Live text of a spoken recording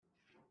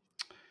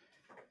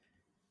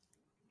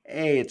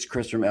Hey, it's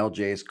Chris from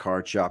LJ's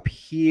Card Shop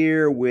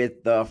here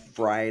with the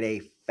Friday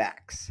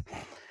Facts.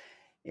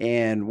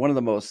 And one of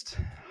the most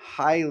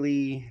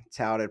highly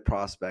touted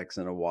prospects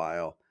in a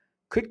while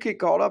could get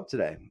called up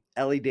today.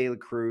 Elly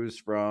Cruz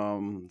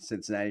from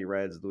Cincinnati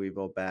Reds,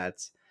 Louisville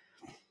Bats,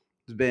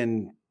 has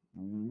been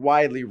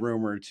widely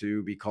rumored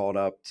to be called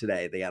up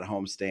today. They got a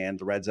homestand.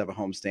 The Reds have a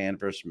homestand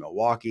versus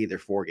Milwaukee. They're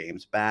 4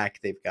 games back.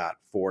 They've got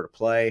 4 to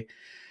play.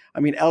 I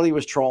mean, Elly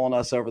was trolling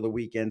us over the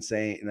weekend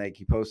saying, like,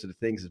 he posted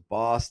things as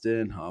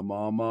Boston, I'm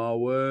on my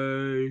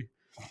way.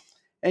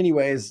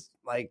 Anyways,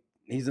 like,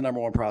 he's the number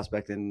one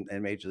prospect in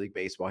Major League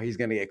Baseball. He's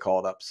going to get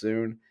called up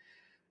soon.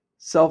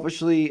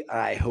 Selfishly,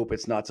 I hope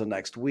it's not till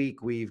next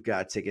week. We've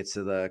got tickets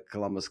to the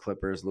Columbus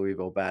Clippers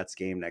Louisville Bats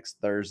game next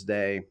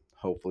Thursday.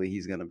 Hopefully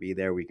he's going to be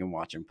there. We can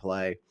watch him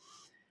play.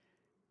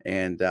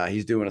 And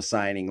he's doing a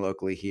signing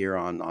locally here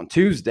on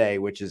Tuesday,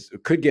 which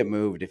could get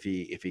moved if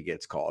he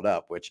gets called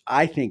up, which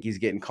I think he's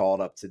getting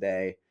called up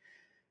today.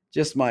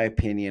 Just my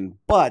opinion.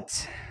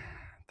 But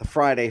the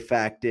Friday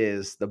fact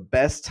is the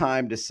best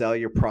time to sell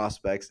your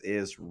prospects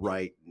is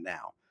right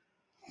now.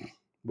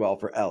 Well,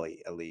 for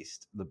Elly, at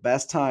least. The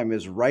best time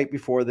is right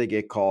before they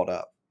get called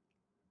up.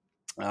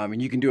 And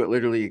you can do it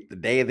literally the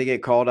day they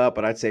get called up,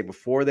 but I'd say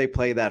before they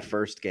play that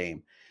first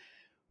game.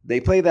 They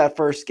play that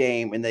first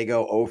game and they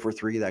go 0 for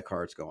 3, that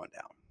card's going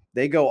down.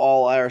 They go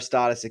all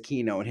Aristides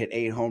Aquino and hit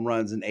 8 home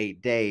runs in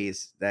 8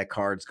 days, that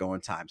card's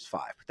going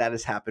 ×5. That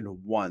has happened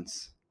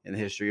once in the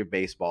history of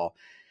baseball.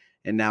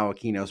 And now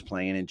Aquino's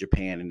playing in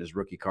Japan and his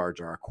rookie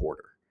cards are a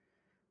quarter.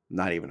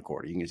 Not even a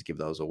quarter. You can just give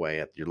those away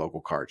at your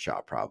local card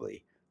shop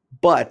probably.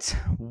 But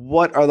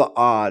what are the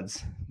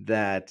odds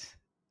that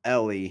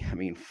Elly,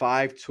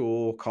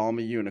 5-tool, call him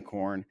a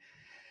unicorn,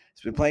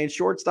 he's been playing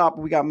shortstop.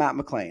 We got Matt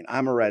McLain.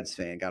 I'm a Reds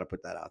fan. Got to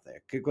put that out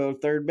there. Could go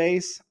third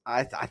base.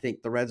 I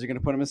think the Reds are going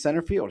to put him in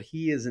center field.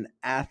 He is an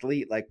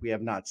athlete like we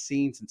have not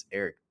seen since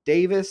Eric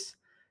Davis.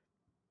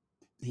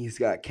 He's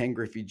got Ken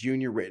Griffey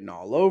Jr. written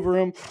all over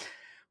him,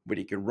 but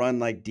he can run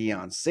like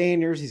Deion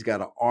Sanders. He's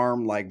got an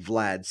arm like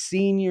Vlad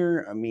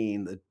Sr.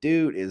 The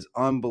dude is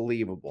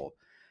unbelievable.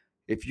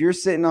 If you're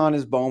sitting on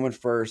his Bowman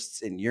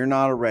firsts and you're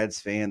not a Reds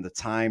fan, the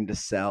time to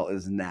sell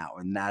is now,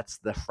 and that's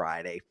the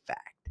Friday fact.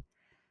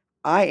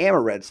 I am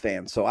a Reds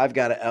fan, so I've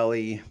got an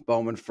Elly,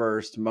 Bowman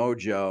first,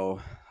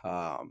 Mojo,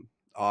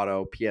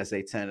 Auto,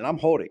 PSA 10, and I'm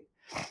holding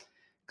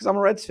because I'm a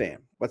Reds fan.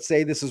 Let's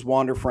say this is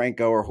Wander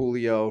Franco or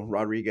Julio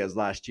Rodriguez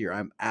last year.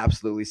 I'm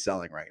absolutely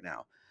selling right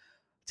now.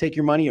 Take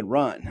your money and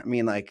run.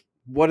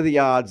 What are the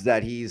odds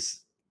that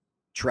he's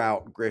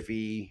Trout,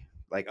 Griffey,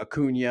 like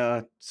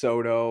Acuna,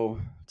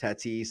 Soto,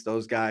 Tatis,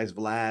 those guys,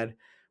 Vlad,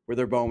 where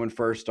their Bowman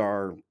first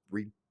are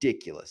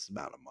ridiculous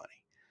amount of money.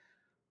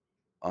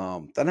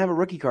 Doesn't have a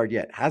rookie card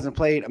yet. Hasn't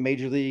played a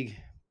major league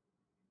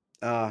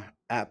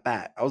at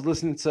bat. I was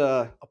listening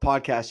to a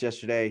podcast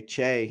yesterday,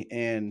 Che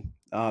and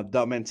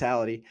Dumb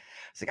Mentality.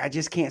 It's like, I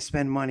just can't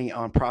spend money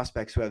on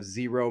prospects who have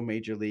 0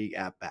 major league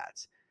at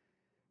bats.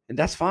 And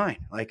that's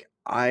fine. Like,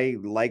 I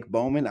like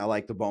Bowman. I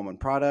like the Bowman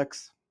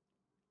products.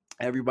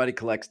 Everybody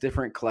collects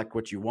different, collect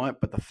what you want.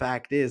 But the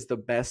fact is, the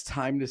best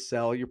time to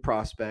sell your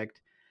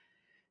prospect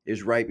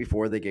is right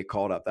before they get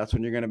called up. That's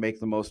when you're going to make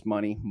the most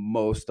money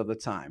most of the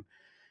time.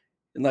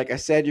 And like I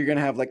said, you're going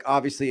to have, like,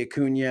 obviously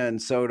Acuna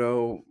and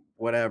Soto,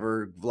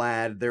 whatever,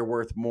 Vlad, they're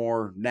worth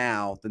more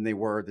now than they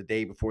were the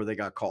day before they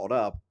got called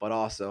up, but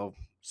also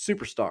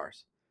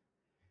superstars.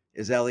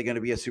 Is Elly going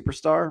to be a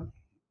superstar?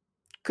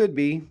 Could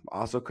be,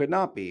 also could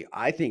not be.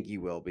 I think he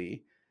will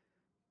be,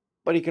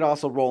 but he could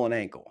also roll an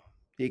ankle.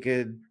 He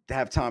could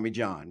have Tommy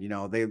John.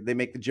 They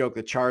make the joke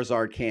that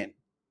Charizard can't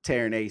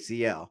tear an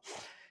ACL.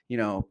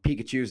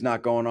 Pikachu's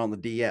not going on the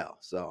DL.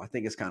 So I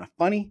think it's kind of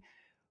funny.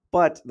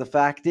 But the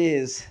fact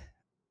is,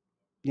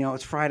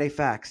 it's Friday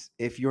Facts.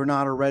 If you're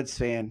not a Reds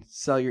fan,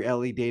 sell your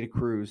Elly to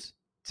Cruz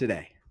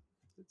today.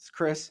 It's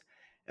Chris,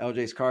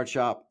 LJ's Card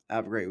Shop.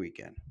 Have a great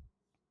weekend.